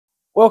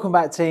Welcome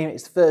back, team.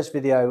 It's the first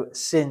video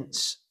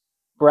since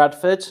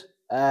Bradford.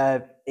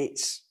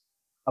 It's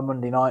a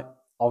Monday night.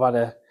 I've had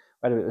a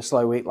bit of a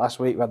slow week last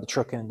week. We had the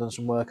truck in and done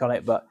some work on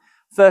it, but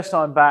first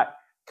time back.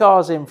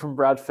 Car's in from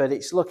Bradford.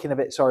 It's looking a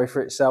bit sorry for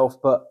itself,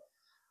 but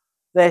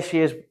there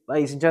she is,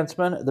 ladies and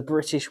gentlemen, the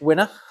British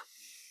winner.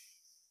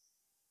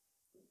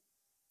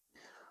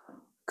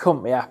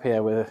 Couldn't be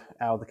happier with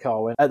how the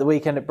car went at the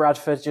weekend at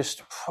Bradford.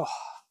 Just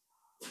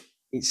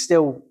it's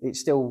still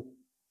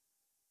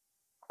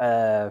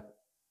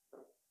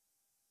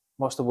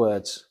what's the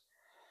words?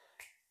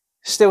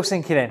 Still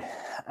sinking in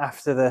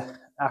after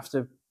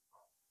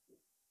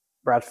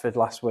Bradford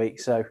last week.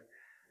 So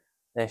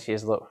there she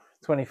is. Look,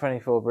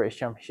 2024 British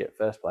Championship,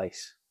 first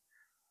place.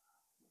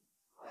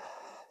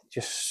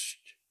 Just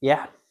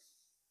yeah,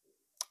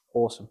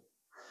 awesome.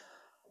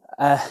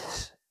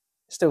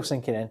 Still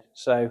sinking in.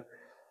 So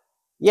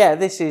yeah,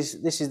 this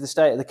is the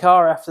state of the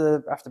car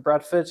after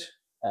Bradford.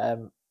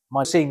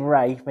 I've seen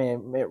Ray,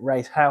 me at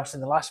Ray's house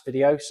in the last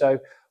video. So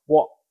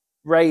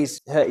Ray's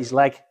hurt his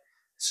leg,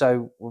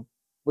 so we're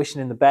wishing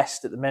him the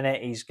best at the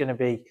minute. He's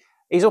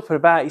up and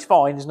about. He's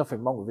fine. There's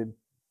nothing wrong with him.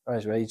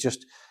 He's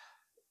just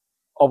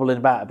hobbling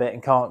about a bit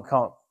and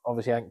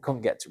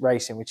couldn't get to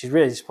racing, which is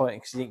really disappointing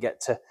because he didn't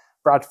get to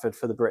Bradford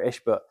for the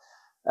British. But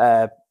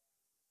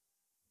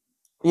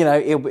you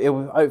know,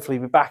 he'll hopefully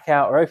be back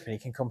out, or hopefully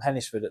he can come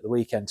Hednesford at the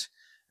weekend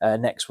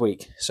next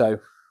week. So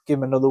give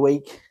him another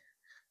week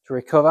to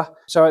recover.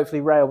 So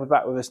hopefully Ray will be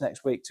back with us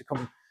next week to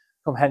come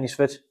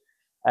Hednesford.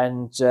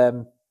 And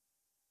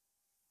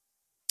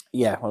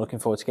yeah, we're looking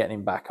forward to getting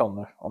him back on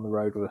the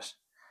road with us.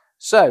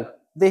 So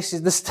this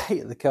is the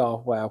state of the car.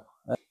 Wow,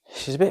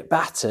 she's a bit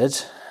battered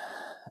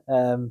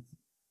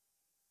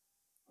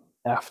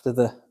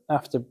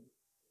after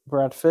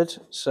Bradford.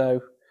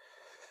 So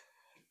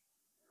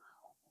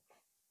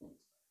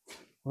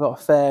we've got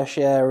a fair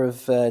share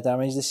of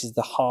damage. This is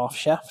the half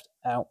shaft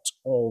out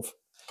of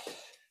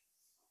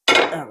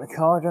the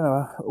car. I don't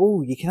know.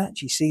 Oh, you can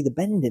actually see the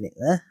bend in it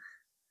there.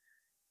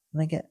 I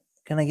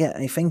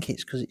think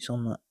it's because it's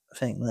on that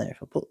thing there.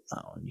 If I put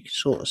that on, you can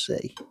sort of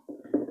see.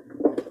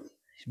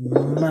 It's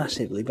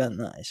massively bent,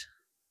 that is.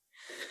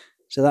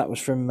 So that was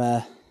from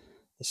the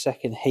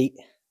second heat.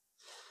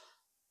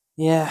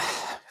 Yeah,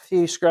 a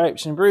few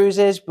scrapes and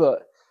bruises,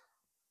 but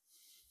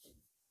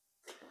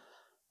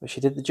she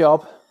did the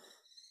job.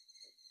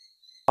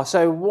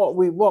 So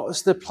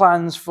what's the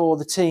plans for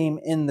the team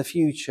in the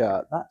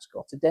future? That's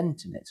got a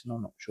dent in it, and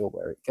I'm not sure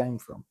where it came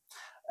from.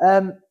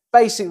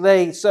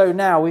 Basically, so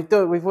now we've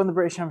won the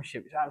British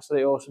Championship. It's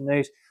absolutely awesome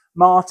news.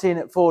 Martin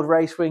at Ford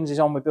Race Wings is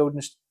on with building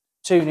us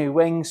 2 new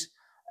wings,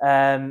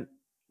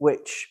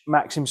 which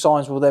Maxim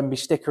Signs will then be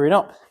stickering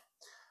up.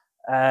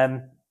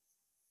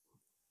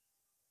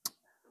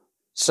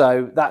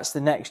 So that's the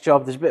next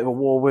job. There's a bit of a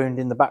war wound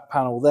in the back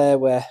panel there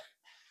where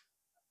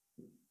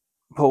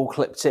Paul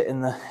clipped it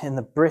in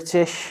the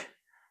British.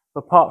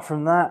 But apart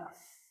from that,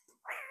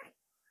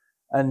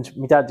 and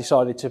my dad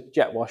decided to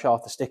jet wash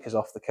half the stickers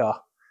off the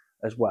car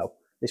as well.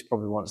 This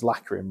probably wants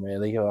lacquering,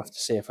 really. You'll have to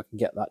see if I can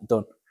get that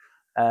done.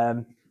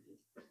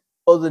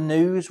 Other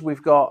news,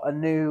 we've got a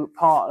new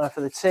partner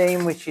for the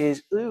team, which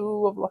is,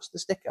 ooh, I've lost the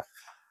sticker.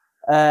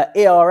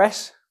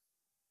 ERS.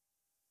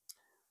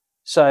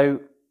 So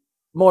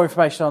more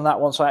information on that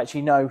once I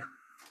actually know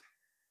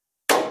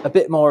a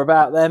bit more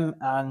about them.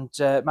 And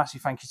massive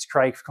thank you to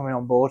Craig for coming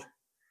on board.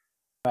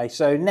 Okay,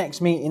 so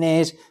next meeting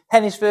is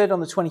Hednesford on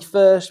the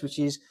 21st, which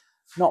is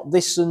not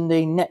this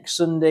Sunday, next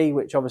Sunday,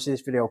 which obviously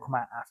this video will come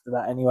out after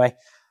that anyway,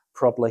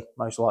 probably,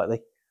 most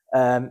likely.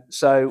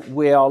 So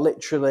we are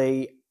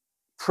literally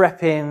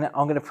prepping.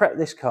 I'm going to prep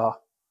this car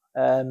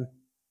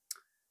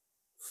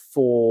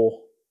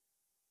for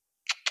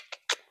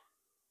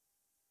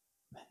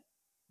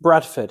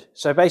Bradford.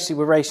 So basically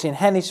we're racing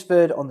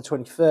Hednesford on the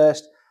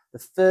 21st. The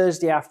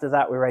Thursday after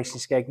that we're racing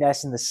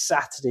Skegness, and the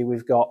Saturday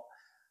we've got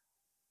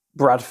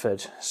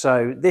Bradford.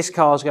 So this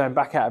car's going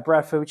back out of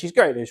Bradford, which is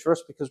great news for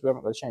us because we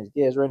haven't got to change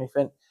gears or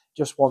anything.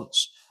 Just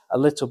wants a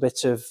little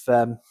bit of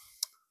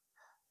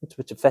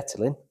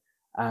fettling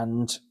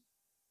and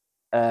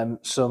and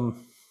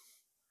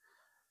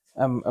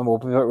we'll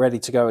be ready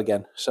to go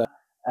again. So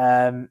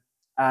and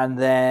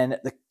then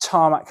the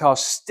tarmac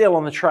car's still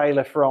on the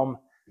trailer from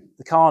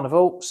the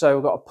carnival, so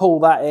we've got to pull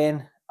that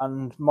in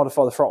and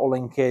modify the throttle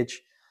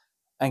linkage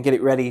and get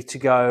it ready to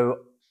go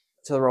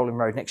to the rolling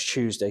road next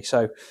Tuesday.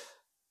 So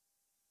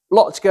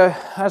lot to go,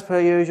 as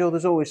per usual.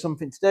 There's always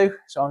something to do.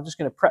 So I'm just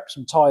going to prep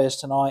some tyres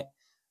tonight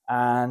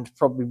and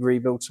probably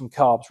rebuild some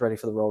carbs ready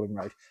for the rolling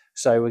road.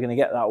 So we're going to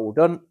get that all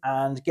done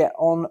and get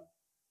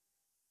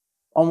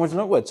onwards and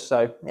upwards.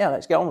 So yeah,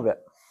 let's get on with it.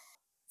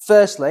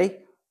 Firstly,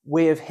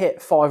 we have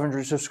hit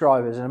 500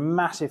 subscribers, and a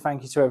massive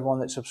thank you to everyone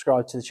that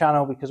subscribed to the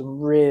channel, because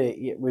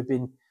we've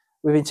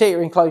been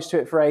teetering close to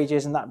it for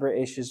ages, and that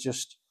British has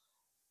just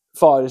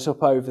fired us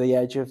up over the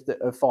edge of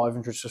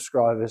 500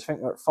 subscribers. I think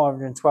we're at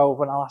 512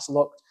 when I last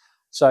looked.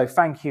 So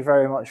thank you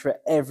very much for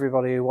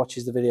everybody who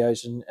watches the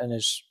videos and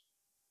has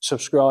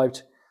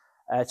subscribed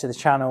to the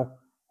channel.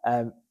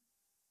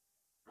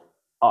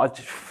 I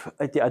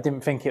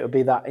didn't think it would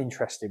be that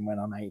interesting when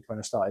I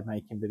started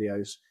making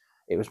videos.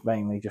 It was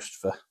mainly just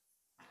to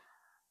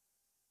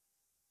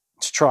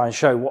try and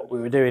show what we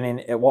were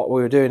doing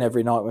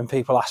every night when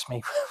people ask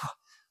me,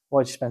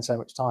 why'd you spend so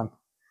much time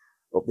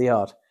up the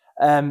yard?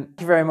 Thank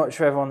you very much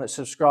for everyone that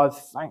subscribed.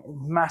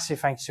 Massive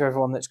thank you to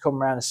everyone that's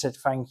come around and said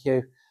thank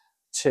you.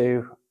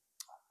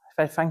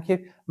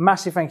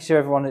 Massive thank you to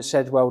everyone that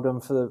said well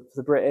done for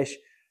the British. It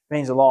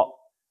means a lot.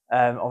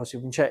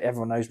 Obviously,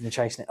 everyone knows we've been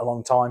chasing it a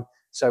long time.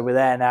 So we're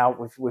there now.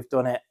 We've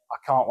done it. I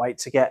can't wait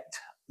to get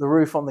the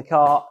roof on the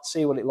car,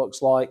 see what it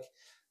looks like,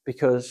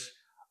 because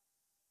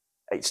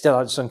it still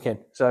hasn't sunk in.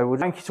 So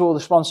thank you to all the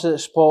sponsors that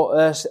support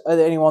us,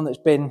 anyone that's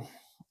been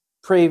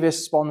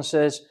previous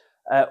sponsors,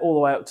 all the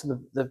way up to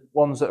the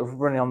ones that are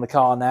running on the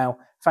car now.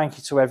 Thank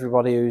you to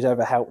everybody who's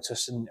ever helped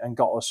us and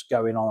got us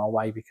going on our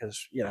way,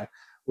 because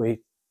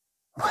we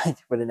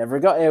never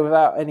got here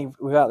without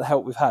the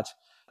help we've had.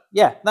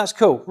 Yeah, that's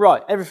cool.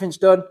 Right, everything's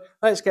done.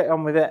 Let's get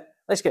on with it.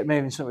 Let's get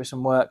moving with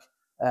some work.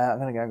 I'm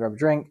going to go and grab a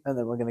drink, and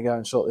then we're going to go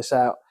and sort this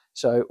out.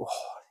 So,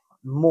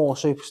 more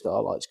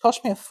Superstar lights.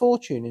 Cost me a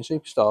fortune in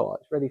Superstar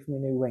lights, ready for my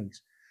new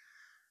wings.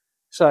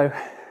 So,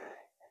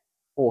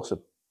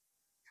 awesome.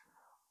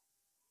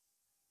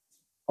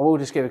 I will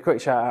just give a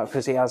quick shout out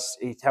because he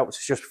helped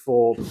us just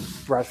before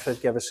Bradford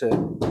gave us a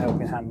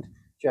helping hand,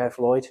 JF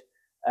Lloyd.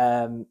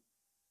 I've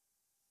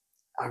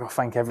got to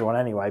thank everyone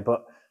anyway,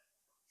 but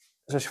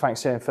just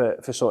thanks to him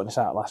for sorting this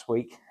out last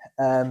week.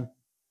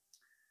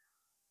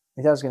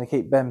 My dad's going to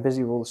keep Ben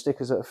busy with all the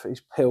stickers that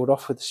he's peeled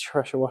off with the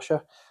pressure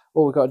washer.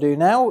 All we've got to do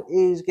now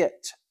is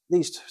get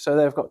these. So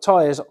they've got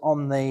tyres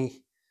on the.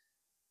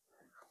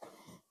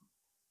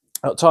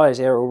 Got tyres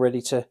here all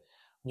ready to.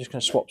 I'm just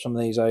going to swap some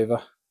of these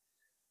over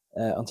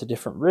onto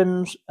different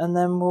rims, and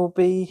then we'll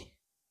be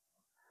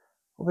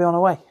on our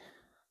way.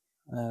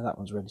 That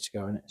one's ready to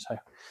go in it. So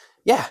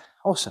yeah,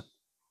 awesome.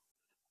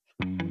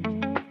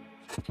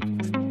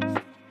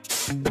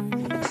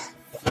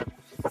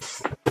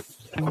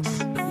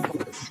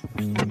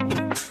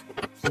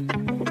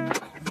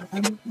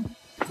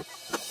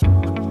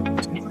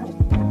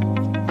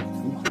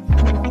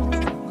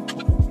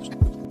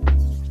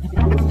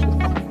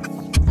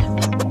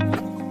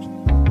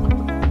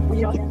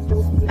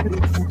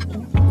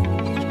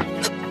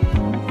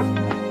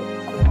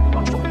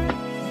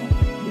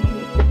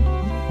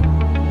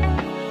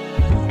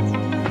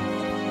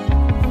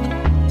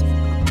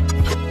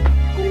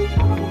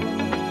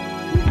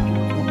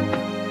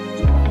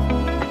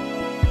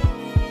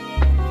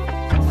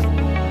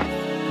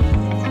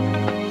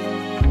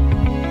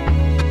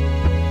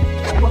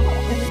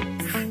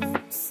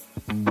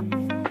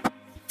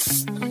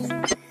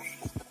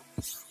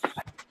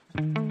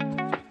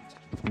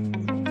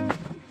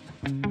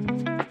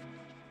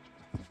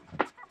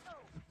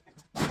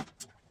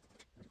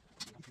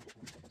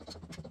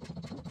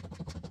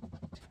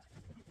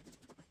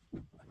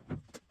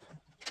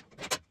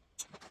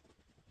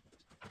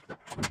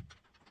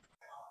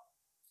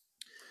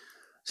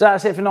 So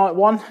that's it for night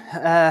one.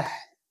 The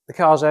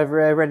car's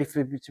over here, ready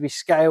to be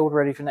scaled,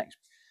 ready for next.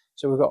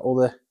 So we've got all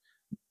the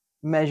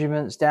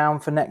measurements down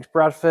for next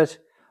Bradford.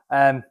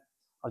 I've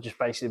just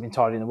basically been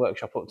tidying the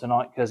workshop up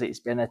tonight because it's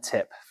been a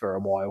tip for a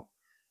while.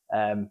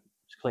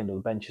 Just cleaned all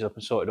the benches up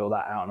and sorted all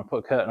that out, and I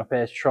put a curtain up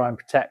here to try and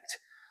protect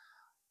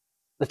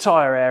the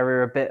tyre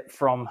area a bit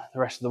from the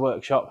rest of the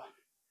workshop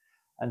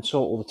and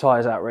sort all the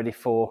tyres out ready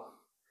for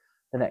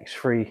the next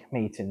 3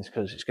 meetings,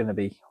 because it's going to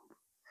be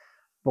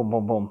boom,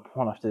 boom, boom,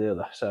 one after the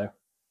other.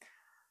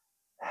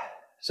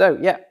 So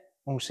yeah,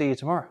 we'll see you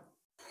tomorrow.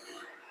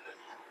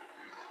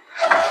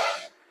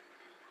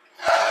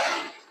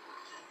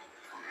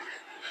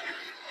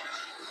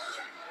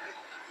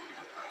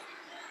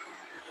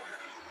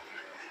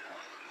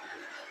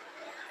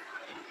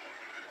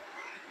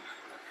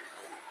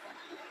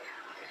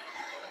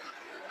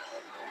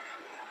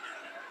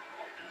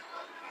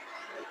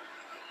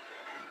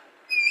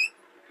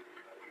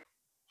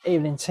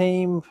 Evening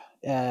team.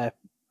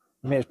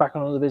 It's back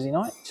on another busy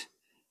night.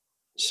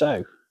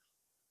 So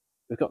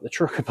we've got the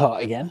truck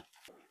apart again.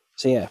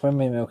 So yeah, when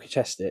me and Milky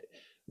tested it,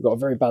 we've got a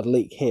very bad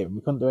leak here, and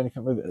we couldn't do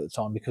anything with it at the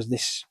time because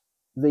this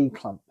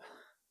V-clamp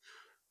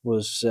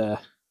was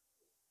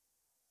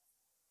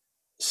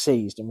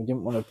seized, and we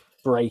didn't want to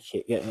break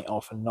it getting it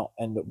off and not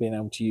end up being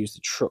able to use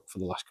the truck for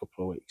the last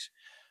couple of weeks.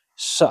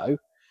 So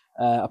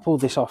I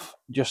pulled this off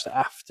just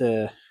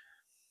after,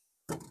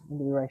 when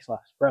did we race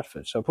last?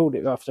 Bradford. So I pulled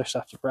it off just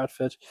after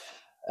Bradford.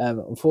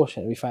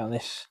 Unfortunately, we found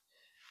this,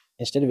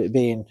 instead of it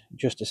being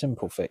just a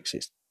simple fix,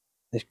 it's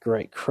this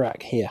great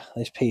crack here.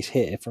 This piece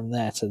here from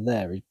there to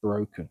there is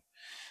broken,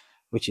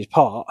 which is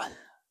part,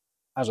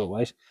 as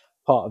always,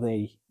 part of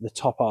the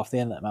top half of the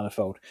inlet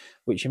manifold,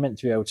 which you're meant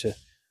to be able to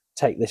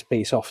take this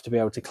piece off to be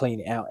able to clean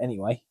it out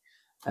anyway.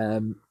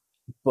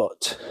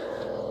 But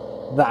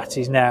that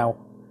is now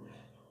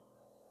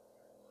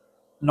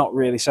not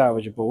really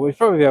salvageable. We'll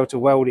probably be able to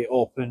weld it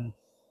up and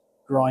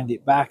grind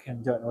it back,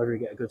 and don't know whether we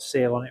get a good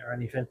seal on it or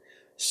anything.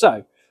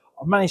 So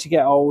I've managed to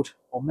get hold,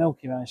 or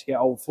Milky managed to get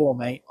hold for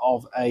me,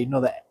 of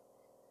another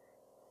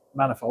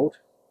manifold.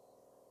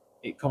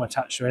 It come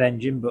attached to an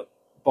engine, but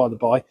by the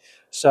by.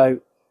 So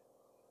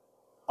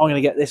I'm going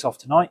to get this off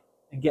tonight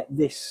and get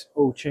this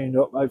all tuned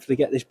up, hopefully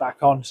get this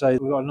back on. So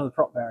we've got another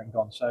prop bearing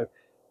gone. So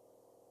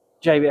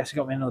JBS has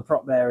got me another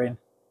prop bearing.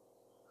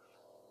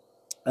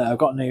 I've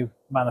got a new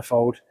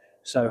manifold.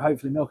 So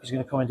hopefully Milky's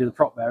going to come and do the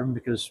prop bearing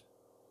because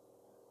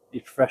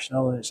he's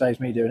professional and it saves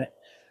me doing it.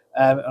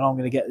 And I'm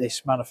going to get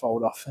this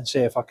manifold off and see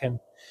if I can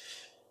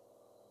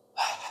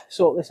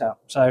sort this out.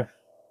 So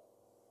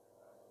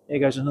here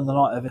goes another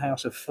night of a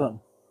house of fun.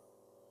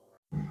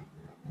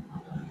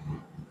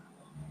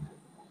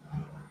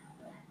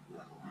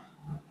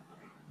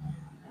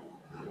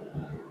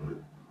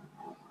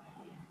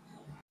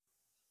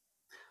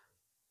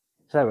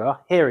 So there we are,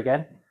 here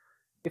again.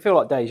 You feel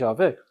like deja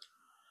vu.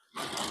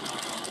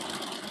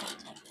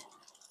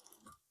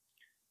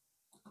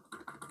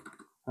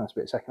 That's a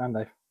bit second hand,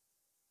 Dave.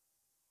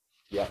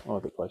 Yeah. Oh,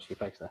 a bit close to your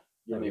face there.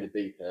 You don't need a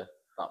beep here.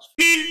 That's.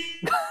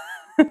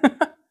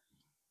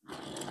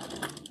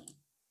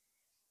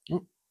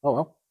 Oh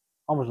well,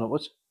 onwards and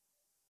upwards.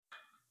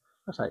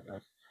 That's how it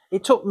goes.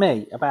 It took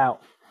me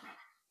about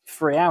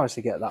 3 hours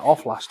to get that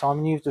off last time,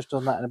 and you've just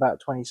done that in about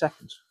 20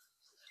 seconds.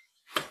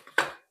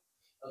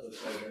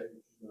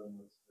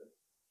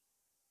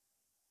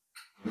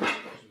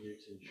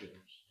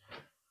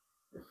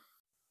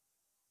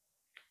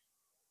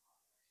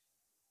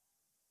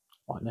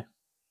 Right now.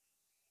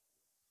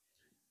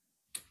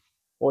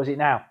 What is it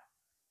now?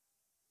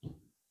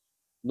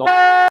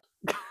 Not.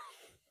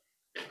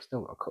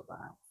 Still got to cut that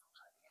out.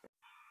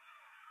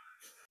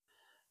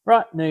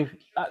 Right,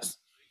 that's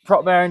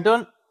prop bearing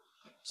done.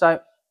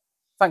 So,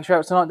 thanks for your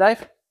help tonight,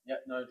 Dave. Yeah,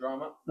 no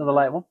drama. Another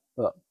late one,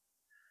 but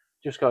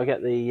just got to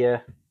get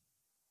the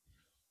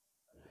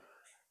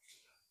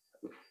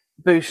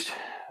boost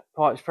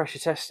pipes pressure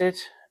tested.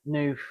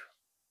 Can't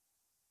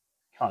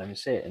even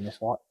see it in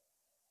this light,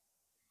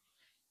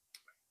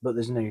 but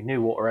there's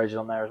new water hoses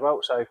on there as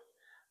well. So,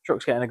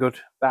 truck's getting a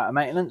good bout of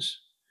maintenance.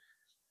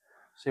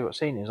 See what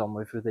scene is on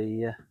with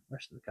the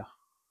rest of the car.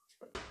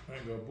 I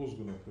ain't got a buzz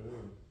gun up here.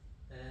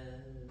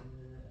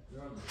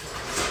 They're on.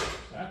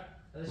 Huh?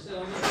 Are they still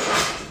on?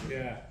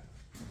 Yeah.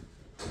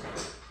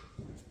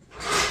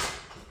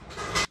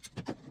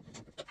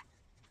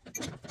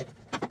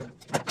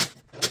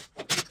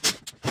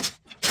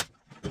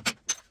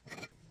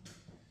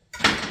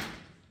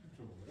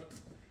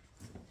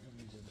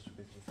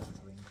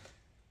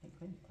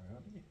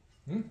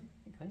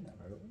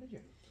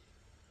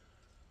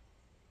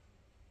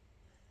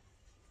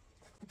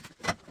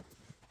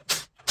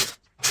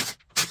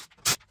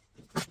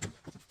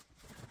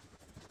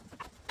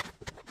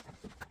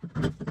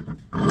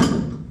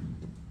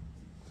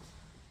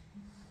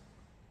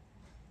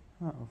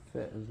 That'll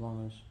fit as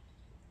long as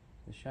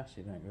the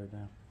chassis don't go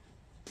down.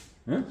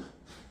 Huh?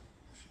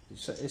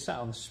 It's sat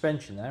on the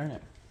suspension there, isn't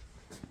it?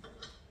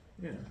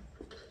 Yeah.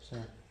 So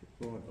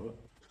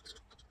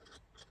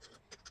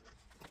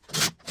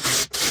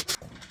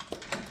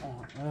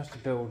I'll have to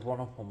build one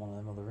up on one of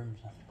them other rims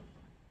then.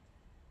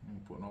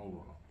 Put an old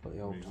one on. Put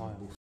the old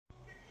tile.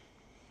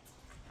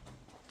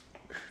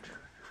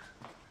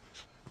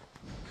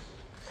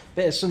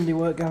 Bit of Sunday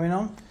work going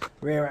on.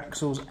 Rear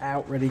axle's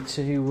out, ready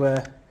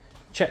to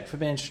check for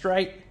being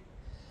straight.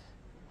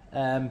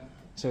 So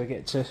we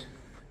get to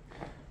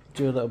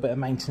do a little bit of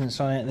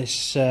maintenance on it.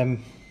 This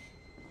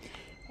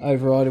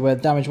overrider where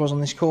the damage was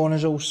on this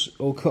corner's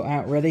all cut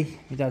out ready.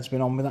 My dad's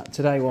been on with that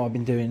today while I've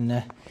been doing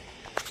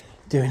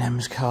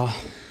Emma's car.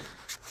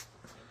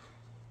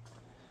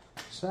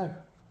 So I'll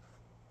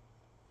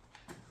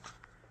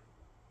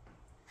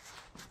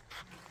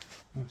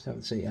have to have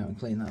the seat out and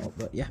clean that up,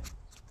 but yeah,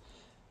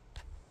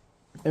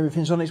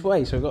 everything's on its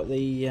way. So I've got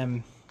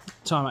the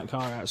tarmac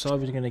car outside.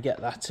 We're going to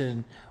get that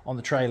on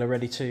the trailer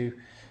ready to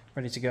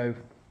go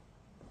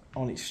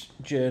on its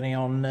journey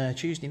on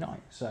Tuesday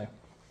night. So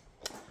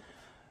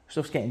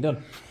stuff's getting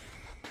done.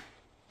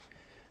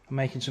 I'm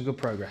making some good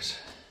progress.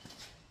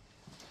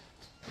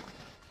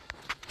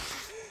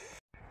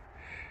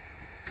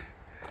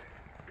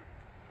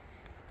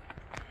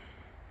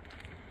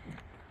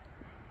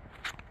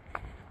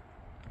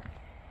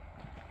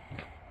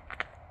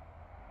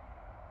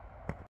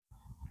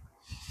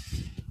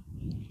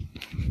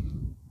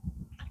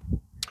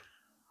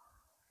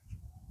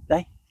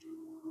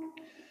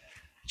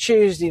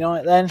 Tuesday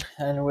night then,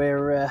 and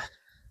we're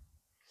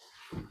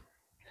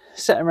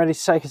set and ready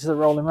to take her to the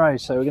rolling road.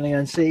 So we're going to go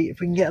and see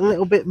if we can get a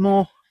little bit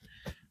more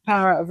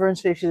power out of her and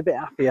see if she's a bit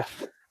happier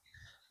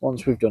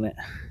once we've done it.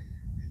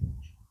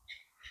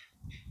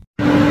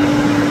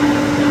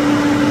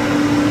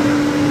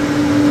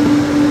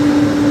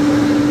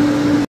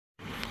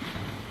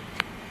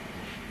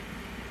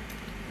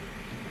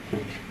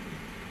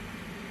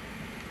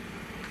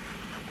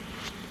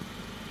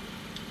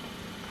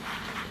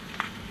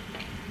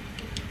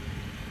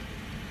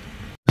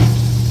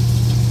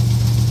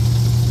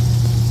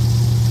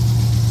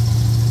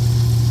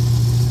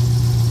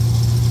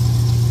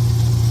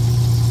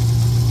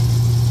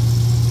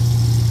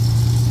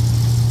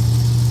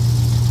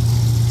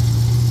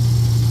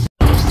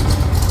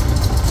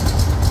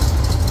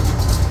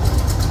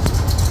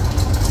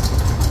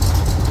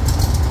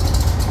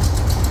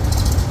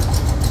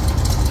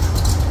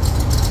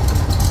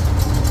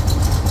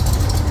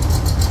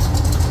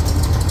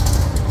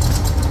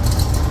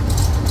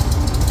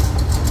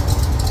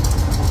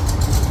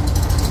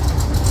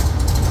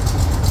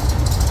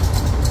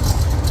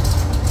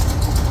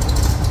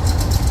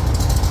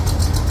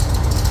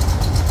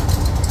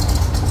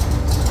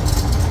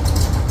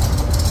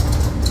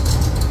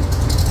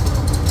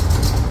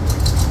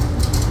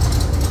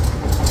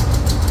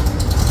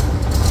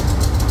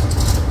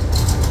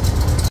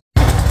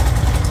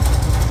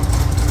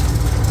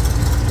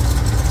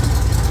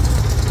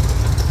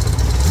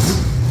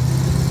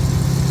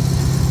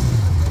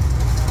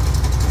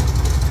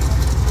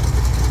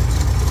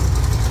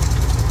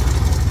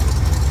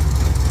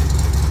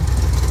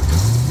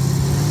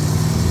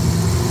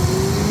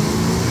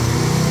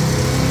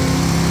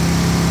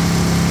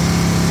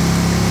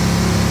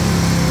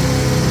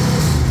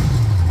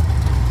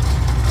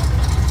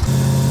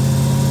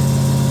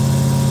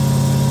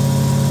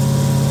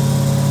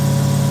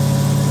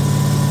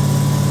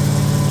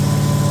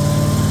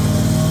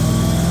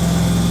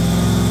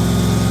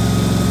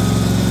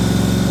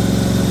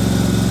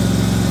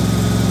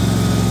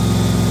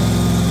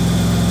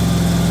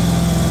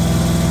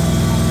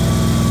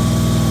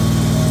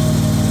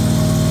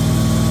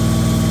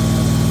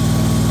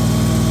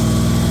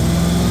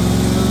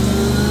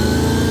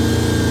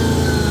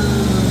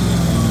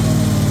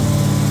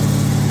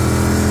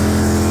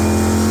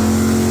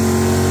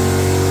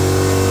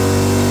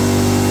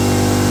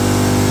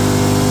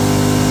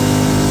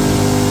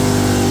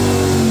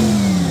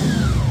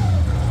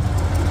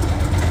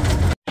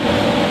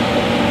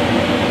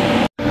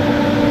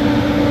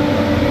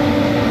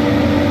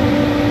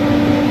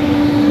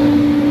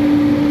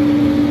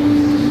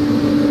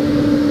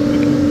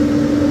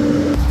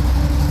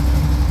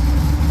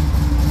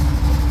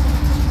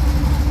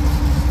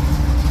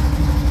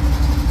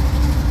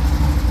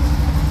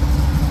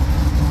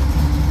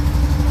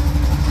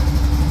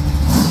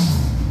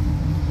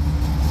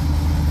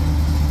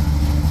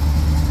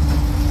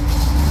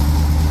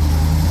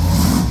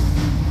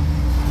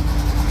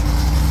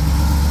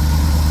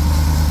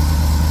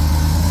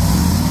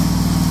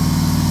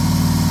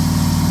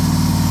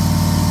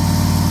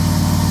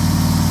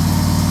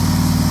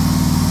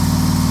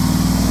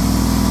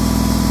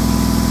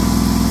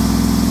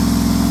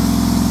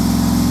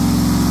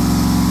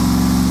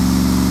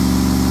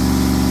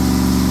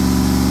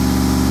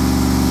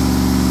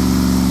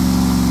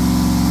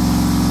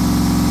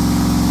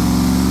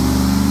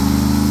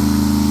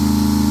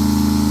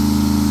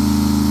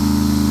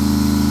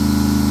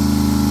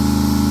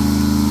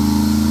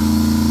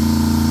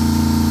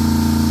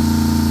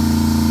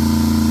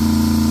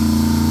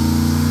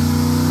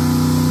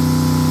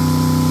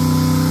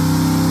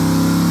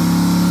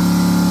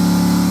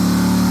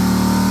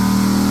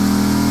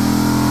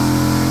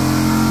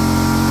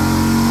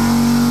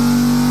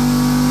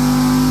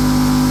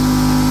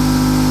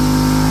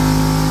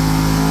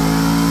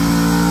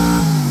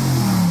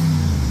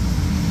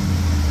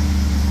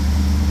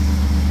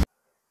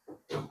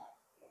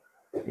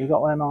 You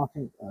got where,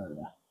 Martin? Oh,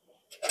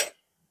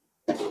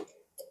 yeah.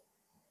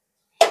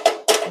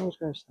 Always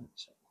goes to that.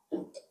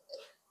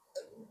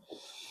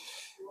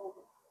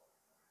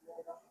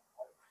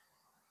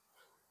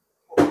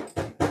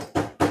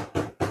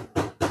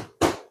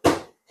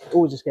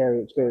 Always a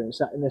scary experience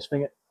sat in this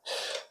thing at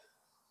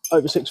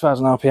over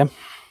 6,000 RPM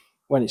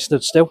when it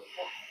stood still.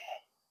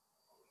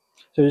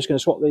 So we're just going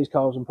to swap these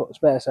cars and put the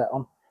spare set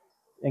on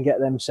and get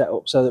them set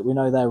up so that we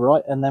know they're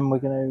right, and then we're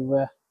going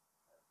to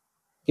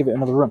give it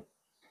another run.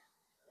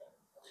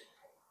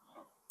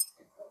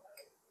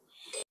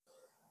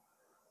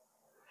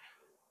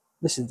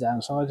 This is the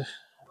downside,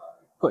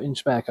 putting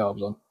spare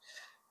carbs on.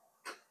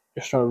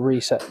 Just trying to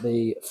reset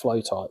the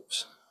flow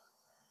types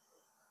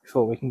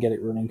before we can get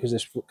it running because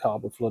this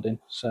carb will flood in.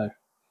 So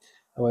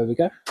away we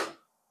go.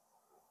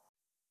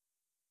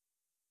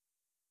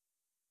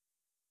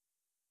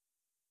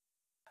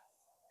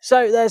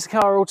 So there's the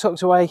car all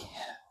tucked away.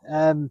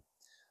 Rolling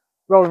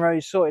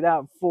roads sorted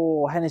out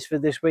for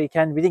Hednesford this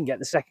weekend. We didn't get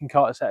the second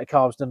set of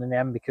carbs done in the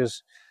end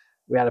because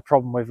we had a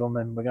problem with them,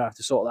 and we're going to have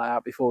to sort that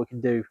out before we can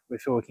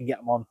get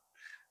them on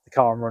the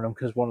car and run them,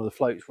 because one of the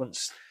floats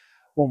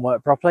won't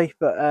work properly.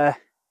 But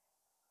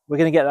we're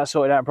going to get that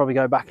sorted out and probably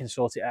go back and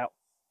sort it out.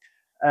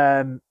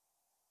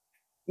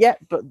 Yeah,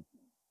 but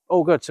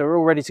all good. So we're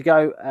all ready to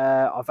go.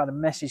 I've had a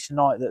message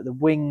tonight that the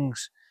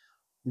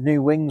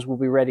new wings will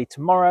be ready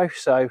tomorrow,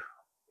 so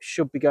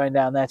should be going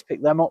down there to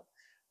pick them up.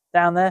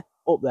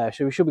 Up there.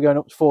 So we should be going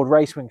up to Ford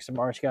Race Wings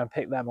tomorrow to go and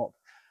pick them up,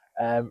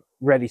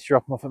 ready to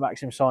drop them off at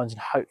Maxim Signs,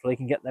 and hopefully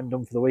can get them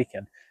done for the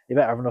weekend. You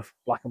better have enough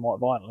black and white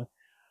vinyl.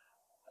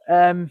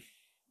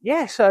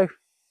 Yeah, so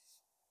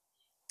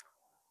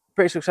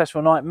pretty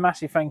successful night.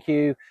 Massive thank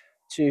you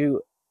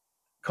to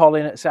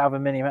Colin at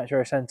Southern Mini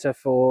Metro Centre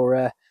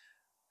for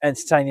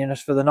entertaining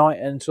us for the night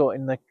and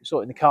sorting the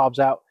carbs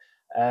out.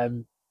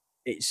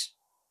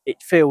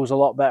 It feels a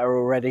lot better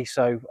already,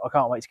 so I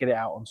can't wait to get it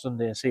out on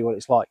Sunday and see what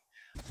it's like.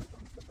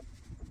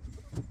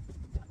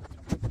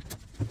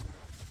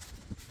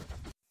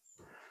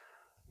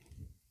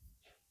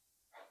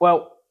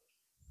 Well,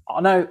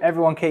 I know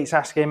everyone keeps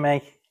asking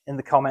me in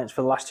the comments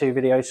for the last two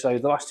videos. So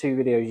the last two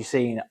videos you've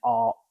seen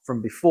are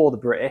from before the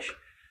British,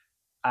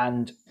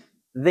 and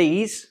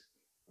these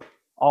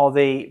are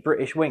the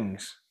British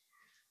wings.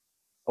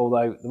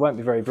 Although they won't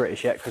be very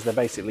British yet because they're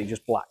basically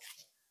just black.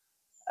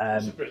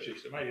 It's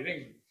British, they're made in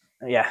England.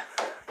 Yeah.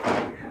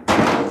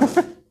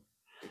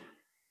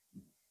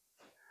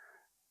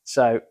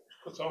 So.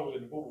 Cut holes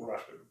in the bubble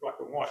wrap, black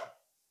and white.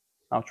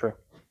 Oh, true.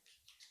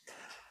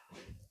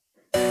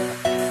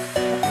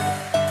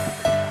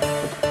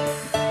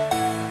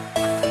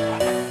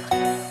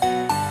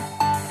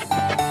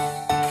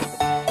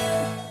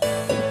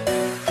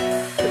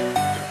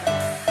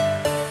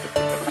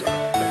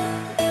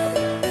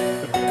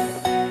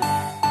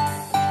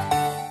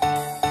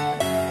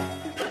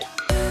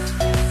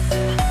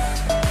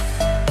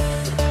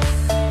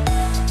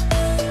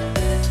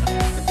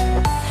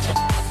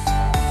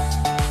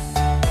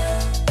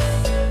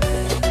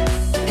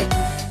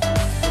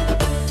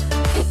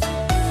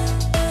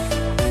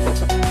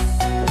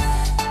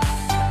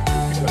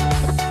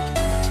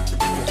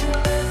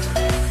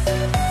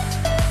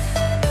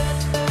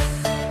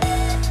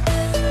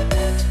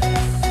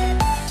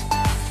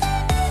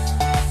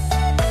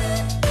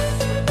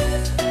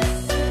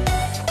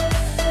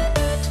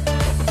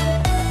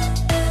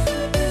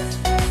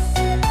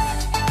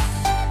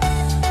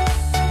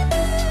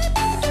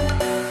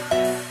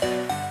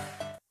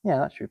 Yeah,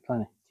 that should be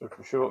plenty. So if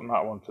we shorten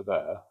that one to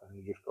there, and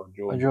you just got to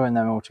join. Join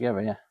them all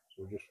together, yeah.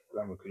 So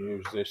then we can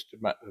use this to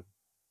make the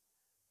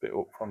bit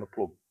up from the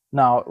plug.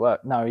 No, well,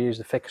 no, use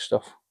the thicker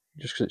stuff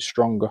just because it's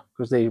stronger.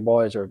 Because these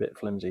wires are a bit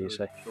flimsy, you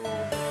see.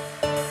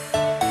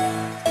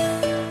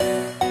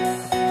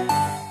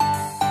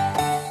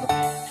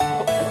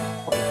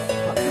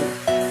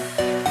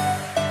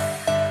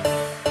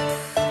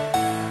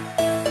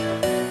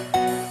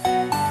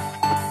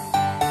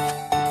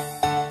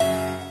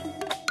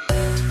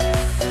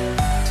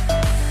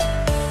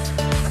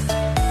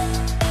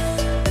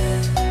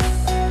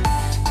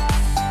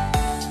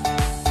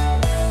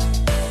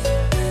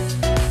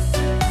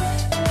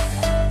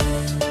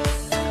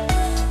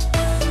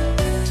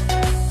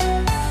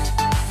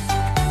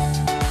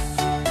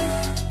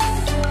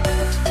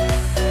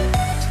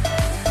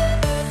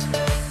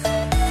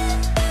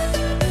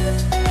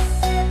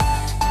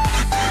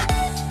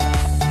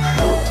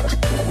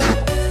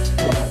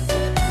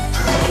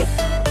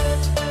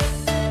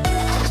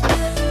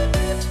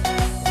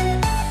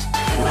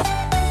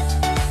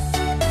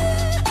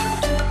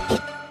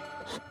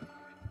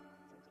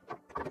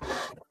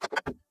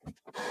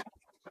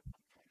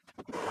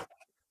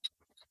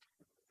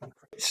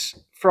 It's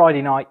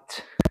Friday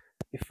night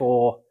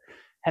before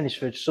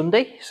Hednesford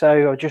Sunday,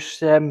 so I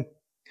just we've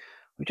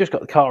just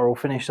got the car all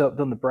finished up,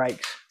 done the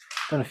brakes,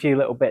 done a few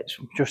little bits,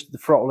 just the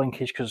throttle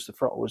linkage because the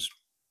throttle was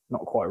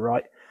not quite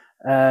right.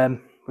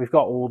 We've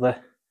got all the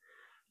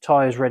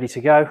tyres ready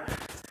to go,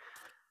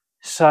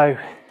 so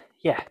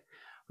yeah,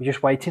 we're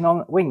just waiting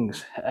on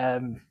wings.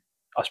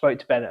 I spoke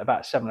to Ben at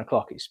about 7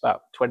 o'clock. It's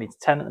about 20 to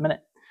 10 at the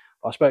minute.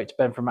 I spoke to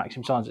Ben from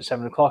Maxim Signs at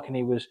 7 o'clock, and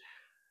he was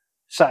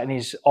sat in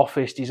his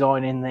office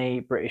designing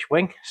the British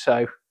wing.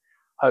 So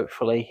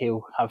hopefully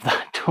he'll have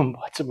that done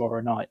by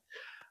tomorrow night.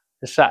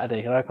 It's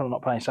Saturday. I reckon I'm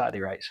not playing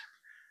Saturday rates,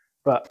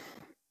 but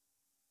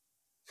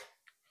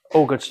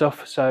all good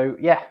stuff. So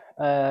yeah,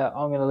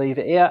 I'm going to leave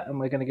it here, and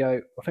we're going to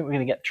go. I think we're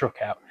going to get the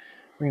truck out,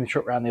 bring the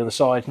truck around the other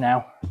side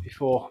now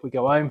before we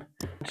go home,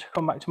 and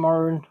come back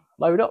tomorrow and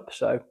load up.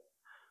 So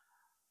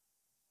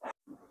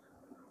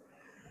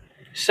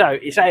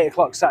it's 8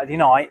 o'clock Saturday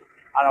night,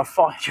 and I've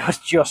finally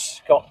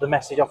just got the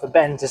message off of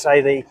Ben to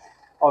say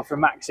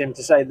from Maxim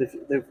to say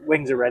the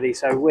wings are ready.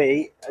 So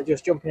we are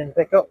just jumping in the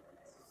pickup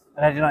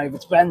and heading over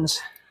to Ben's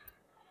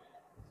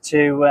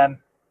to go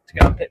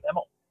and pick them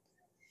up.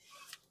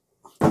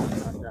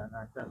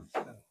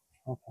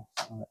 Okay,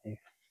 I'll let you.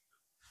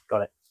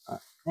 Got it.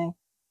 Right.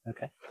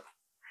 Okay.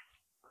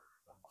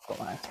 I've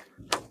got that.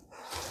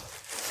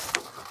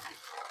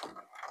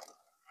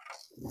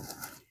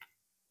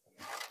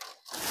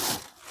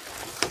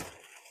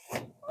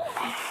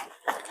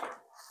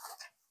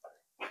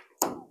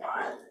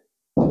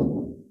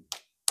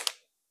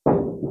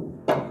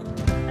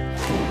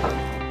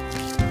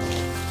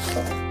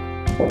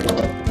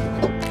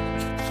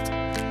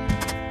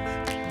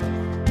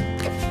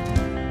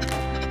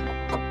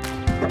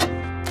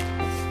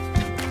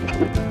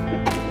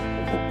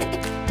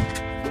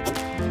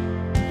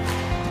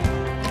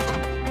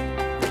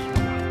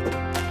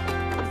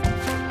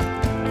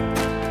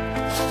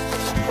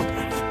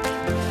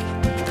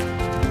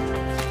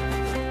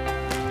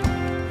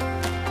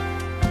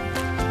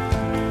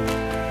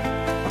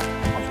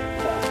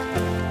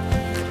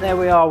 There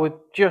we are, we're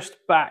just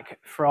back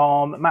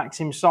from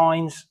Maxim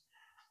Signs.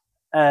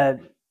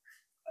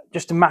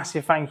 Just a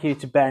massive thank you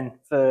to Ben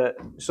for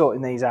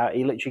sorting these out.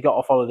 He literally got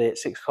off holiday at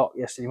 6 o'clock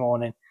yesterday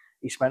morning.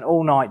 He spent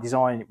all night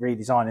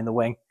redesigning the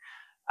wing,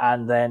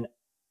 and then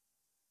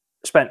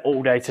spent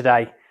all day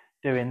today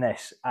doing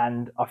this,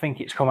 and I think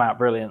it's come out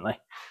brilliantly.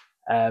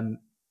 It's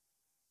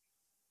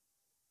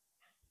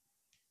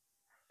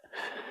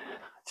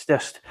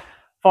just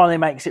finally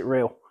makes it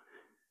real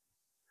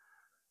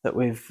that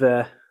we've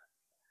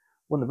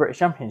won the British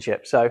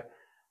Championship. So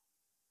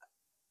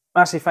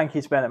massive thank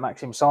you to Ben at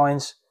Maxim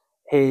Signs.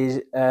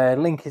 His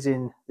link is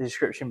in the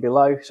description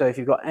below. So if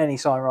you've got any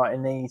sign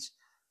writing needs,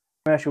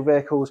 commercial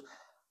vehicles,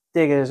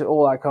 diggers,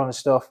 all that kind of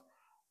stuff,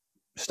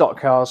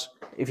 stock cars,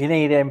 if you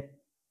need him,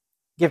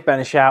 give Ben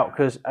a shout,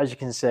 because as you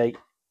can see,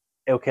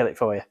 he'll kill it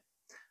for you.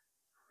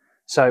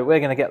 So we're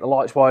going to get the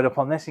lights wired up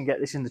on this and get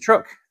this in the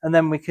truck, and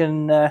then we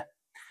can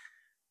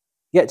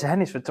get to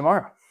Hednesford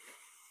tomorrow.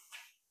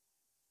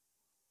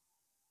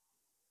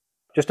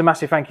 Just a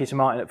massive thank you to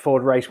Martin at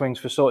Ford Race Wings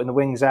for sorting the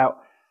wings out,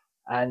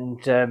 and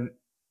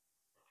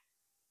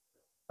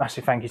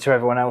massive thank you to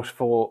everyone else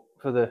for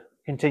the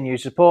continued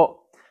support,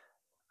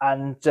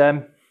 and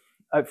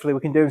hopefully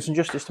we can do him some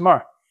justice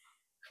tomorrow.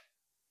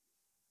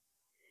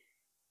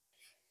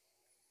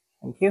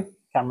 Thank you,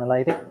 camera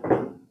lady.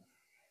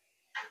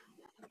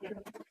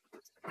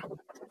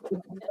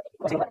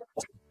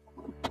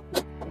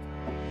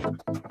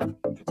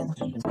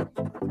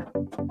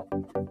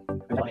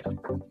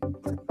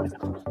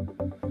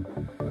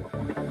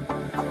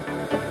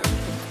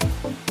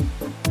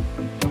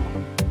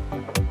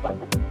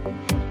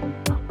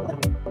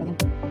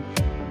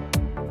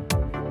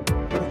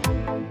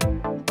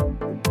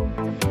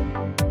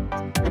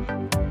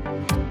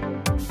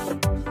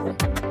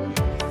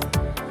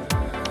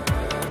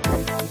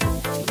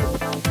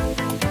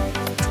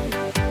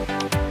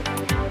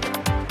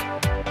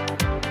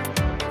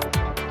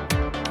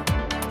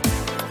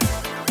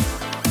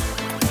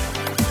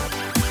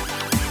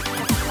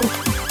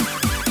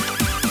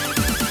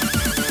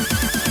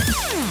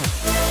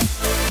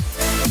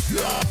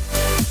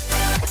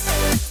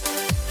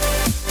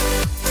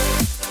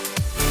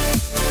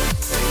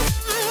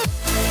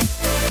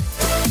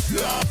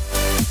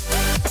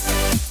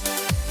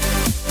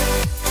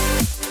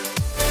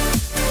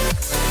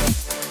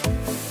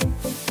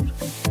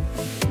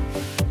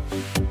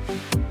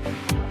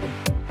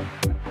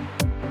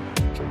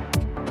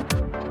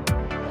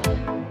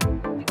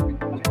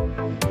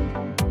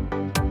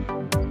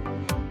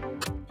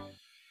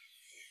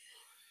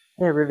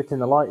 Here, riveting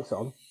the lights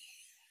on,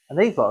 and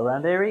these lot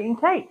around here eating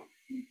cake.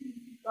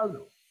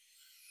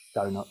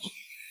 Donuts.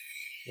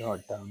 You're a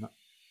donut.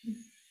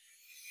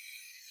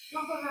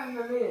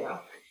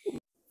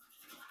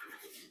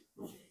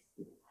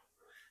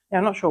 Yeah,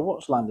 I'm not sure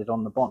what's landed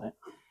on the bonnet.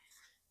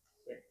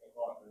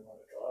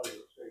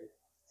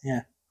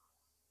 Yeah.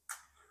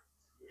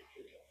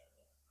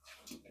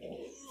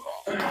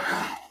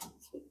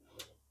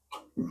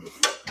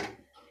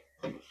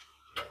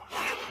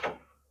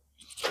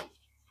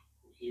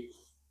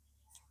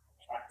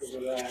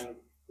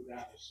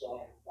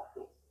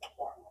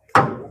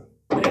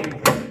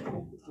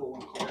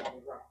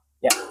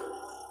 Yeah.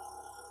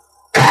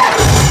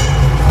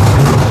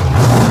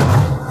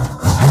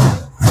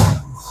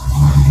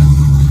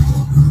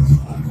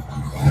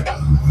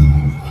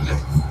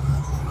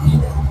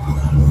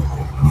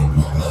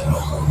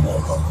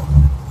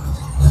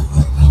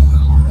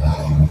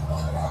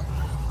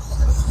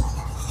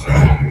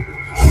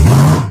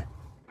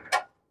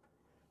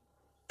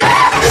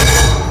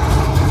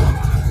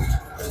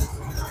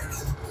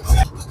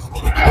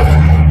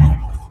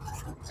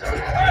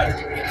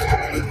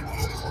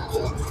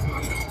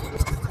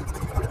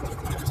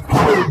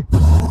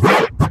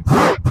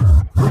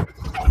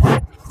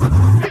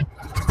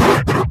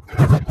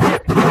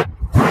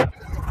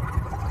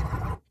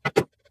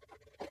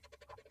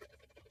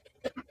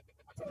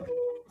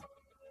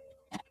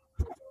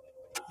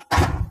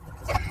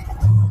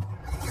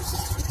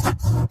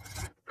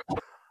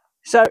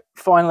 So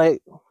finally,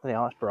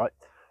 yeah, that's bright.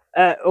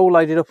 All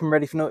loaded up and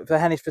ready for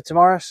Hednesford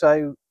tomorrow.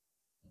 So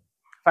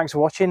thanks for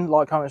watching.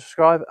 Like, comment,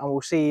 subscribe, and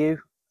we'll see you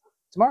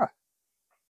tomorrow.